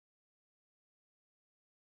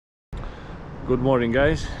Good morning,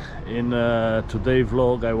 guys. In today's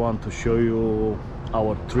vlog I want to show you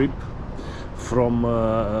our trip from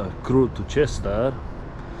Crewe to Chester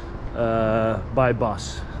by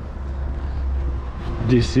bus.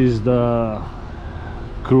 This is the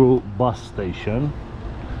Crewe bus station.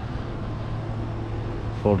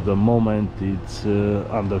 For the moment it's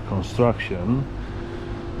under construction.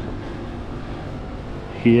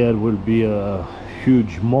 Here will be a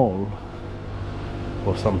huge mall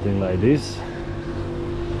or something like this.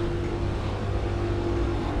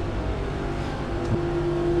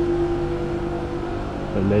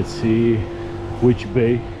 Let's see which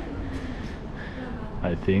bay.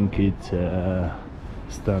 I think it's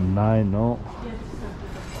stand 9. No,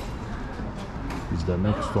 it's the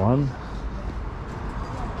next one.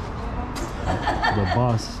 The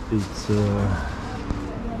bus, it's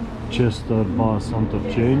Chester bus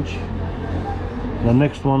interchange. The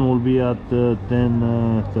next one will be at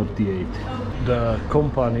 10:38. The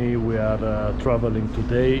company we are traveling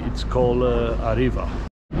today, it's called Arriva.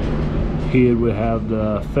 Here we have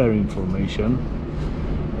the fare information.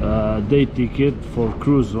 Day ticket for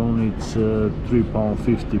Crewe zone, it's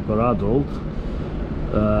 £3.50 per adult.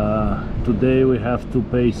 Today we have to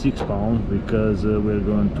pay £6 because we're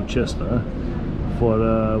going to Chester. For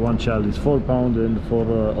one child is £4 and for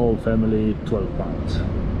all family £12.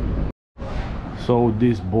 So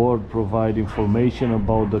this board provides information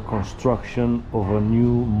about the construction of a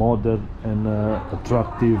new, modern and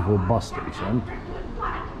attractive bus station.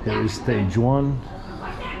 Here is stage 1,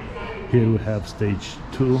 here we have stage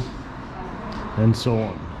 2, and so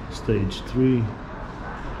on. Stage 3,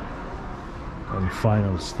 and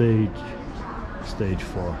final stage, stage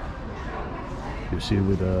 4. You see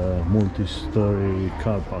with a multi-story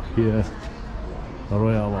car park here, a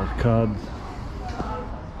Royal Arcade.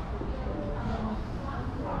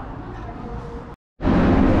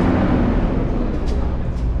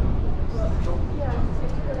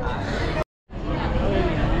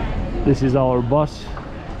 This is our bus,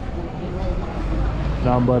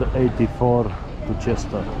 number 84 to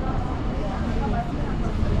Chester.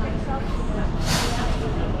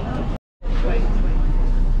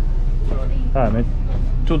 Hi mate,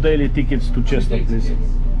 2 daily tickets to Chester, please.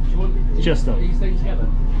 Chester. Are you staying together?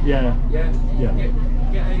 Yeah. Yeah? Yeah.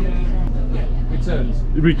 Get a returns.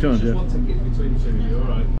 Returns, Just yeah. one ticket between the two of you,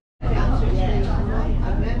 alright?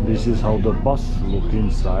 This is how the bus look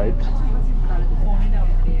inside.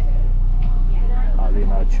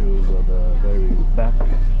 Alina choose at the very back.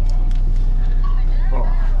 Oh.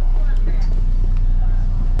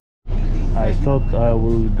 I thought I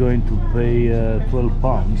was going to pay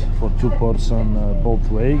 £12 for 2 person both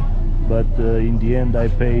way, but in the end I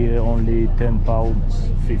pay only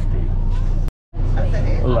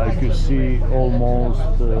 £10.50. Like you see,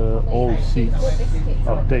 almost all seats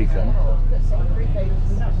are taken.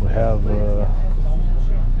 We have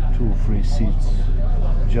 2 free seats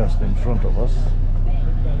just in front of us.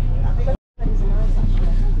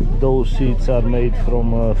 Those seats are made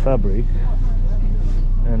from fabric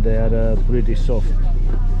and they are pretty soft.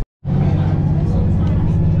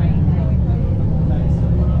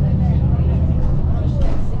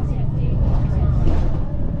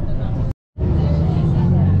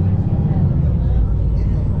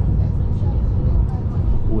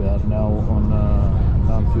 We are now on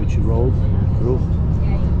Nantwich Road in Crewe.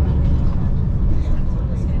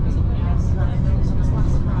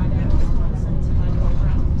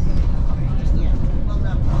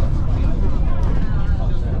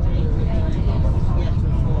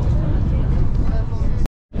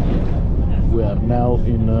 We are now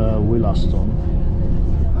in Willaston.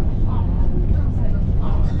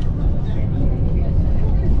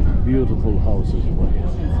 Beautiful houses over here.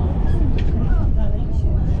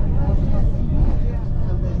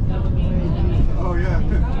 Oh yeah.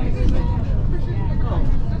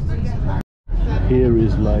 Here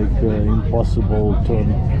is like impossible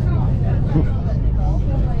turn.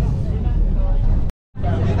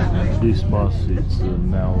 This bus is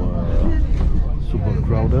now super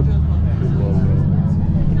crowded.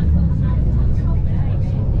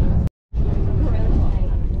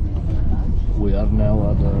 We are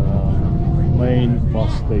now at the main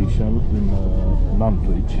bus station in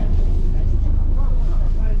Nantwich.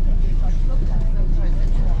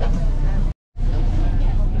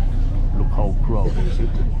 Look how crowded is it.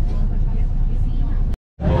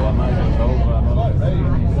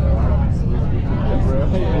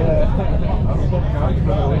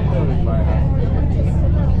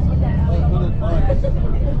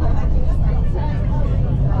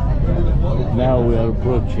 Now we are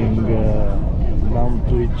approaching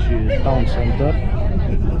Nantwich town center.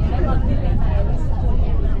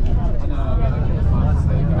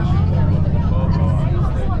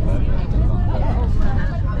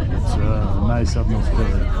 nice atmosphere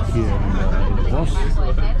here in the bus.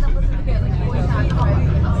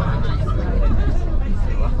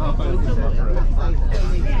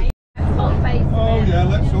 Oh yeah,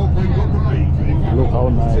 let's all bring up the beef. Look how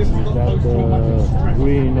nice is that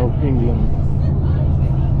green of England.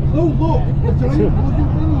 Oh look, it's a bloody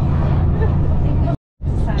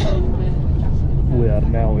We are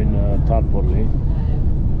now in Tarporley,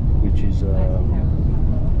 which is a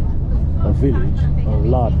village, a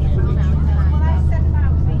large village.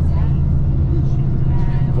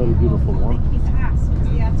 Very beautiful one.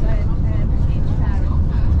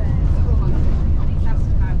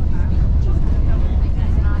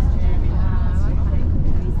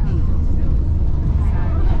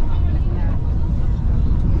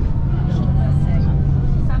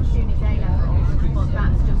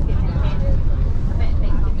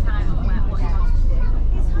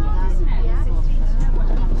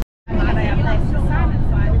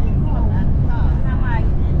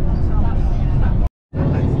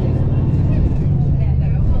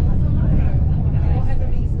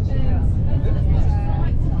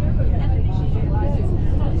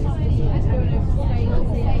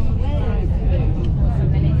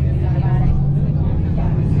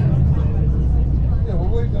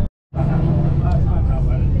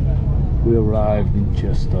 We arrived in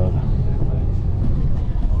Chester.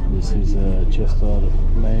 This is Chester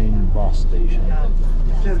main bus station.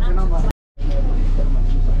 The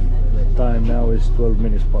time now is 12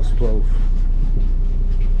 minutes past 12.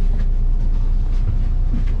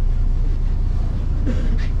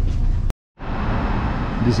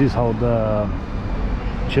 This is how the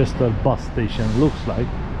Chester bus station looks like.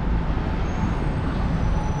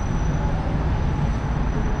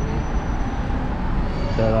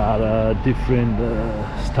 There are different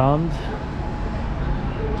stands.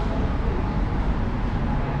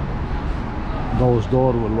 Those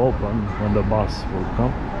doors will open when the bus will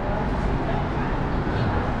come.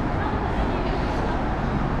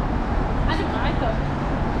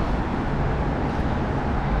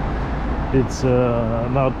 It's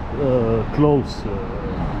not close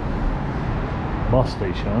bus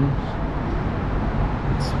station.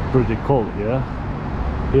 It's pretty cold here.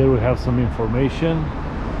 Here we have some information,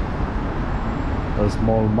 a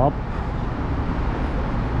small map.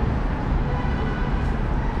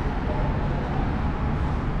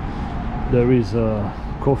 There is a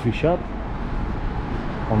coffee shop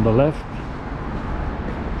on the left.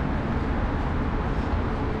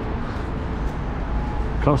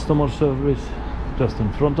 Customer service just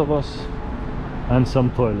in front of us, and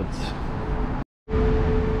some toilets.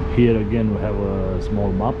 Here again we have a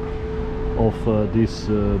small map of this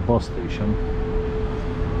bus station,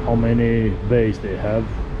 how many bays they have,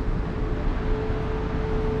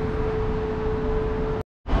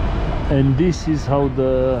 and this is how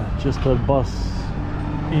the Chester bus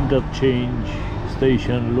interchange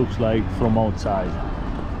station looks like from outside.